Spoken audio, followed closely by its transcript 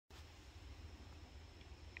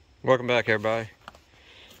Welcome back, everybody.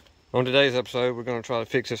 On today's episode, we're going to try to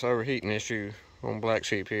fix this overheating issue on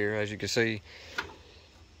Blacksheep here. As you can see,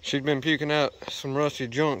 she'd been puking out some rusty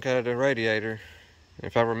junk out of the radiator.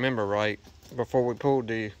 If I remember right, before we pulled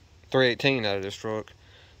the 318 out of this truck,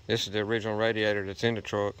 this is the original radiator that's in the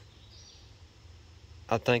truck.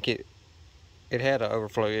 I think it had an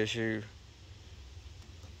overflow issue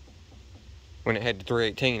when it had the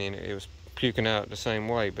 318 in it. It was puking out the same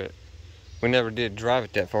way, but we never did drive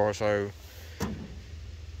it that far, so, and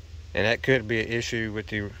that could be an issue with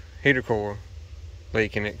the heater core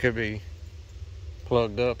leaking. It could be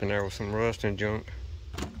plugged up and there was some rust and junk.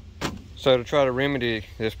 So to try to remedy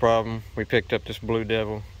this problem, we picked up this Blue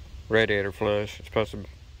Devil radiator flush. It's supposed to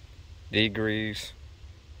degrease,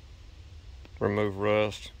 remove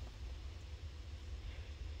rust.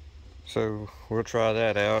 So we'll try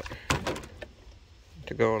that out.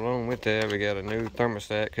 To go along with that, we got a new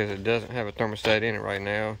thermostat because it doesn't have a thermostat in it right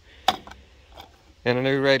now, and a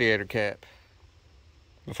new radiator cap.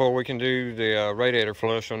 Before we can do the radiator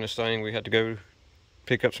flush on this thing, we had to go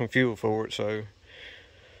pick up some fuel for it. So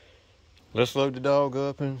let's load the dog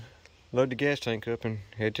up and load the gas tank up and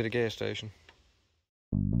head to the gas station.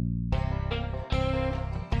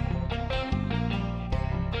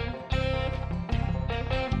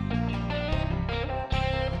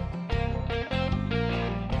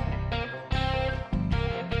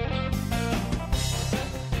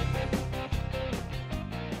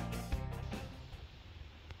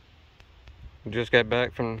 Just got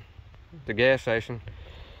back from the gas station.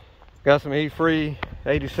 Got some E-free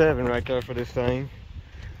 87 right there for this thing.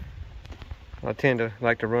 I tend to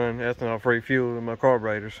like to run ethanol-free fuel in my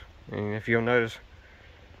carburetors, and if you'll notice,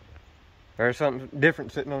 there's something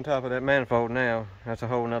different sitting on top of that manifold now. That's a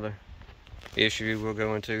whole nother issue we'll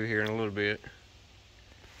go into here in a little bit.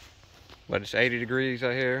 But it's 80 degrees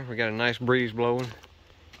out here. We got a nice breeze blowing.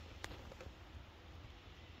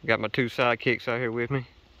 Got my two sidekicks out here with me.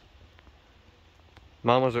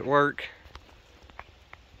 Mama's at work.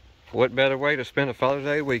 What better way to spend a Father's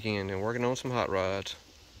Day weekend than working on some hot rods?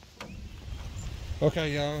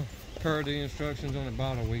 Okay, y'all, per the instructions on the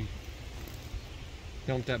bottle, we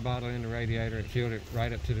dumped that bottle in the radiator and filled it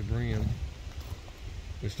right up to the brim.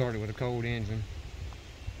 We started with a cold engine.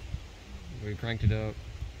 We cranked it up.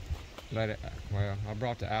 I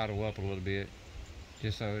brought the idle up a little bit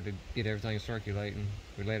just so to get everything circulating.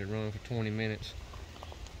 We let it run for 20 minutes.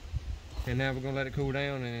 And now we're going to let it cool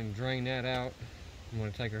down and then drain that out. I'm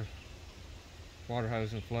going to take our water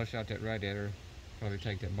hose and flush out that radiator. Probably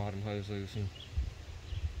take that bottom hose loose. And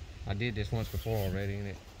I did this once before already,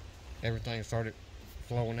 and everything started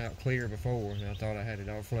flowing out clear before, and I thought I had it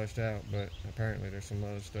all flushed out, but apparently there's some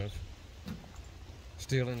other stuff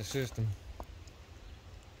still in the system.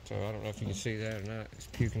 So I don't know if you can see that or not. It's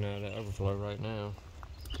puking out of that overflow right now.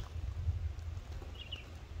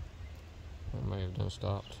 I may have done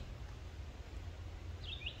stopped.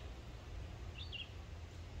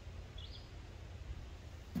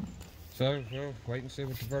 So, we'll wait and see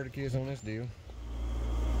what the verdict is on this deal.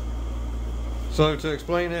 So, to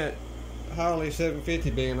explain that Harley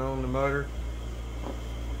 750 being on the motor,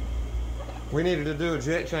 we needed to do a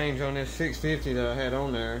jet change on this 650 that I had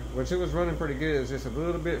on there, which it was running pretty good. It was just a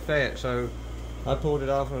little bit fat, so I pulled it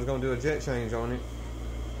off and was going to do a jet change on it.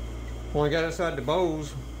 When we got inside the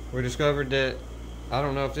bowls, we discovered that, I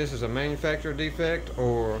don't know if this is a manufacturer defect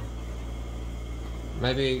or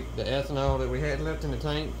maybe the ethanol that we had left in the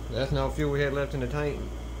tank, the ethanol fuel we had left in the tank,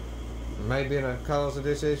 may be a cause of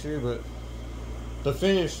this issue, but the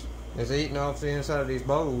finish is eating off the inside of these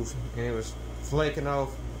bowls, and it was flaking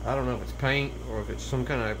off. I don't know if it's paint or if it's some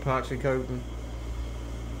kind of epoxy coating,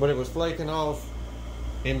 but it was flaking off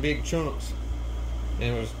in big chunks,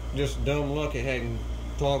 and it was just dumb luck it hadn't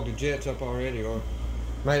clogged the jets up already or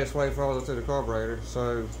made its way farther through the carburetor.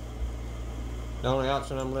 So the only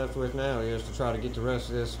option I'm left with now is to try to get the rest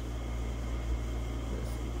of this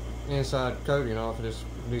inside coating off of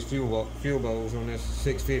these fuel bowls on this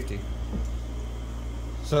 650.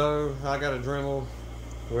 So I got a Dremel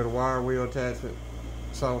with a wire wheel attachment,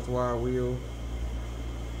 soft wire wheel.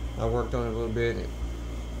 I worked on it a little bit.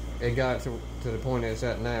 It got to the point that it's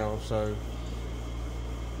at now. So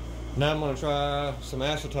now I'm going to try some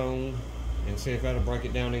acetone and see if that'll break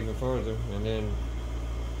it down even further, and then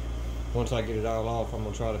once I get it all off, I'm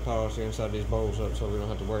going to try to polish the inside of these bowls up so we don't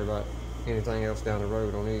have to worry about anything else down the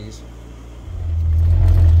road on these.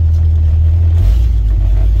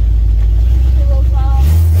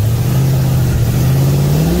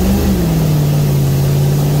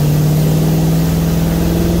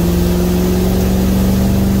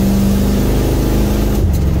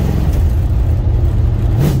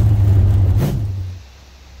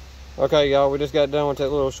 Okay, y'all, we just got done with that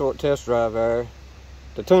little short test drive there.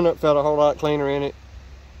 The tune-up felt a whole lot cleaner in it.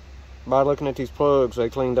 By looking at these plugs, they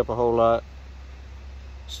cleaned up a whole lot.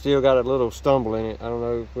 Still got a little stumble in it. I don't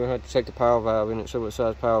know, we'll have to check the power valve in it, see what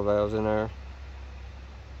size power valve's in there.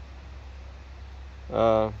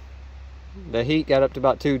 The heat got up to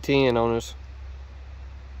about 210 on us.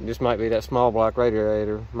 This might be that small block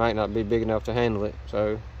radiator. Might not be big enough to handle it.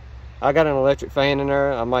 So I got an electric fan in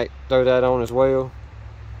there. I might throw that on as well.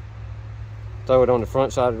 Throw it on the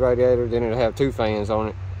front side of the radiator, then it'll have 2 fans on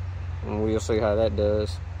it. And we'll see how that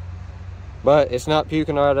does. But it's not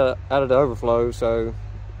puking out of the overflow, so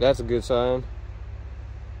that's a good sign.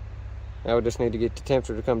 Now we just need to get the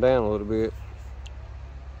temperature to come down a little bit.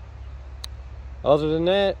 Other than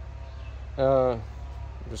that,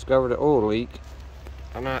 discovered an oil leak.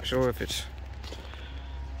 I'm not sure if it's...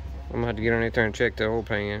 I'm gonna have to get underneath there and check the oil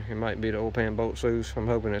pan. It might be the oil pan bolt's loose. I'm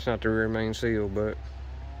hoping it's not the rear main seal, but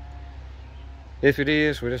if it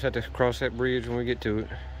is, we just have to cross that bridge when we get to it.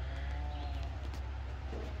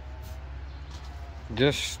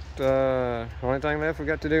 Just only thing left we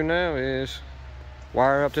got to do now is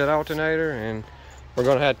wire up that alternator, and we're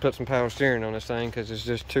gonna have to put some power steering on this thing because it's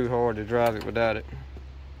just too hard to drive it without it.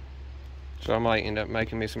 So I might end up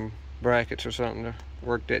making me some brackets or something to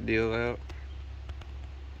work that deal out.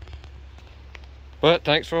 But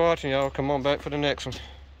thanks for watching, y'all. Come on back for the next one.